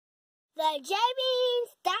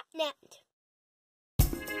JBeans.net.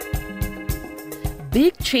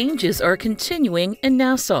 Big changes are continuing in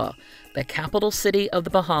Nassau, the capital city of the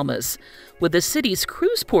Bahamas, with the city's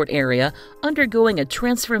cruise port area undergoing a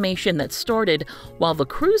transformation that started while the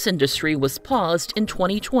cruise industry was paused in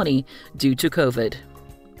 2020 due to COVID.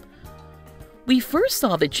 We first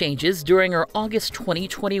saw the changes during our August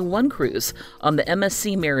 2021 cruise on the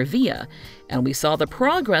MSC Meraviglia, and we saw the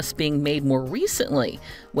progress being made more recently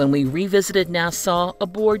when we revisited Nassau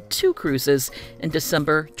aboard 2 cruises in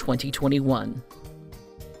December 2021.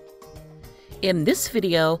 In this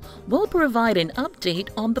video, we'll provide an update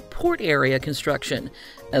on the port area construction,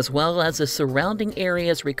 as well as the surrounding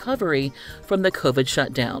area's recovery from the COVID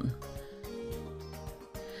shutdown.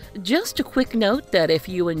 Just a quick note that if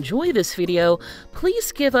you enjoy this video,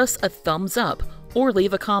 please give us a thumbs up or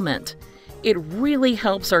leave a comment. It really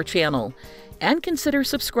helps our channel. And consider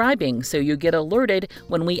subscribing so you get alerted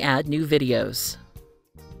when we add new videos.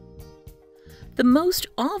 The most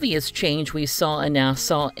obvious change we saw in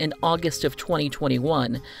Nassau in August of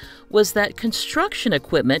 2021 was that construction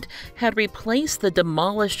equipment had replaced the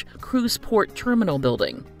demolished cruise port terminal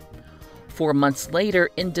building. 4 months later,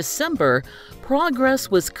 in December, progress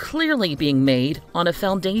was clearly being made on a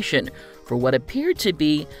foundation for what appeared to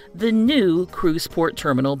be the new cruise port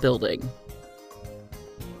terminal building.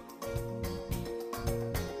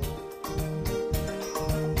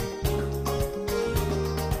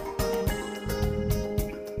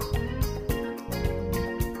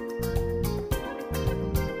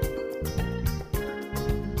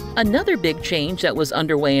 Another big change that was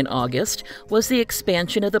underway in August was the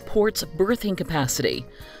expansion of the port's berthing capacity.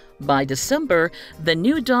 By December, the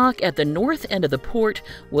new dock at the north end of the port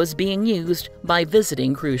was being used by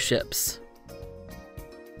visiting cruise ships.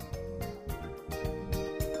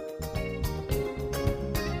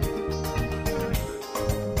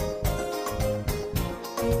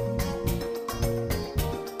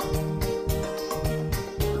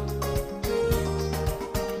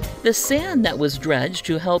 The sand that was dredged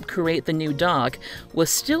to help create the new dock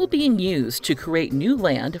was still being used to create new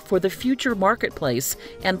land for the future marketplace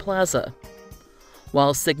and plaza.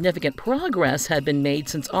 While significant progress had been made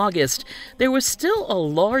since August, there was still a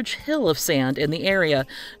large hill of sand in the area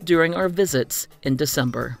during our visits in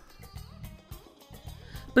December.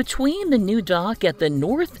 Between the new dock at the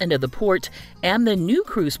north end of the port and the new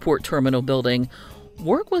cruise port terminal building,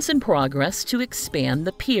 work was in progress to expand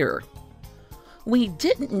the pier. We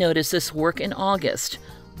didn't notice this work in August,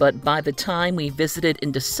 but by the time we visited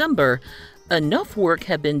in December, enough work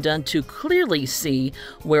had been done to clearly see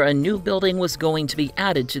where a new building was going to be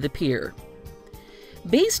added to the pier.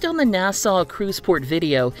 Based on the Nassau cruise port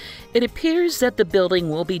video, it appears that the building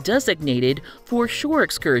will be designated for shore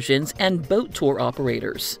excursions and boat tour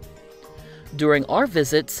operators. During our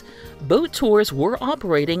visits, boat tours were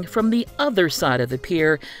operating from the other side of the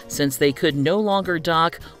pier since they could no longer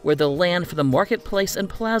dock where the land for the marketplace and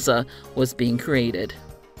plaza was being created.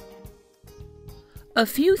 A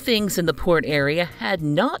few things in the port area had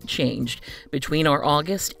not changed between our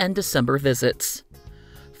August and December visits.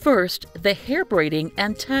 First, the hair braiding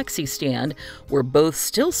and taxi stand were both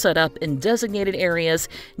still set up in designated areas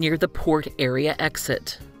near the port area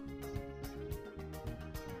exit.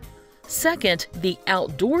 Second, the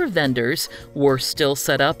outdoor vendors were still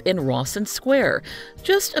set up in Rawson Square,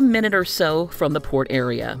 just a minute or so from the port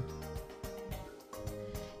area.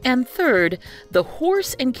 And third, the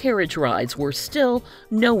horse and carriage rides were still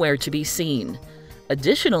nowhere to be seen.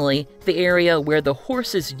 Additionally, the area where the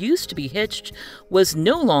horses used to be hitched was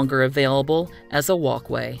no longer available as a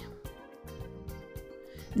walkway.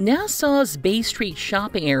 Nassau's Bay Street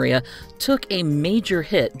shopping area took a major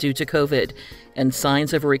hit due to COVID, and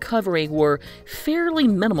signs of recovery were fairly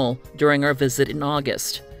minimal during our visit in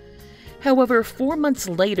August. However, 4 months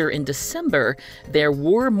later in December, there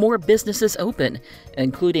were more businesses open,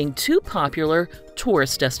 including 2 popular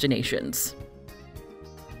tourist destinations.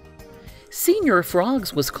 Senior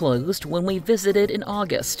Frogs was closed when we visited in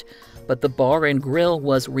August, but the bar and grill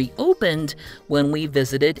was reopened when we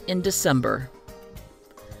visited in December.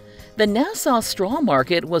 The Nassau Straw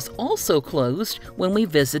Market was also closed when we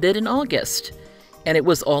visited in August, and it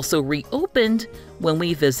was also reopened when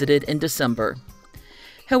we visited in December.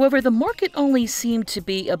 However, the market only seemed to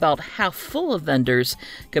be about half full of vendors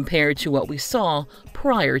compared to what we saw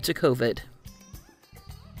prior to COVID.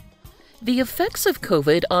 The effects of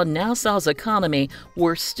COVID on Nassau's economy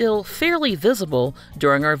were still fairly visible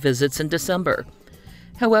during our visits in December.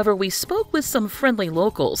 However, we spoke with some friendly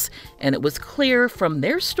locals, and it was clear from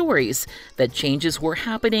their stories that changes were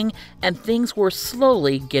happening and things were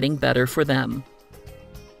slowly getting better for them.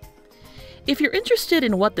 If you're interested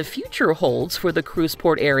in what the future holds for the cruise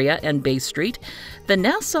port area and Bay Street, the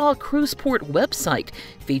Nassau Cruise Port website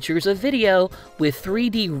features a video with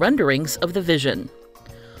 3D renderings of the vision.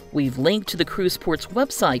 We've linked to the cruise port's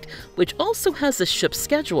website, which also has a ship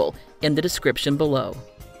schedule, in the description below.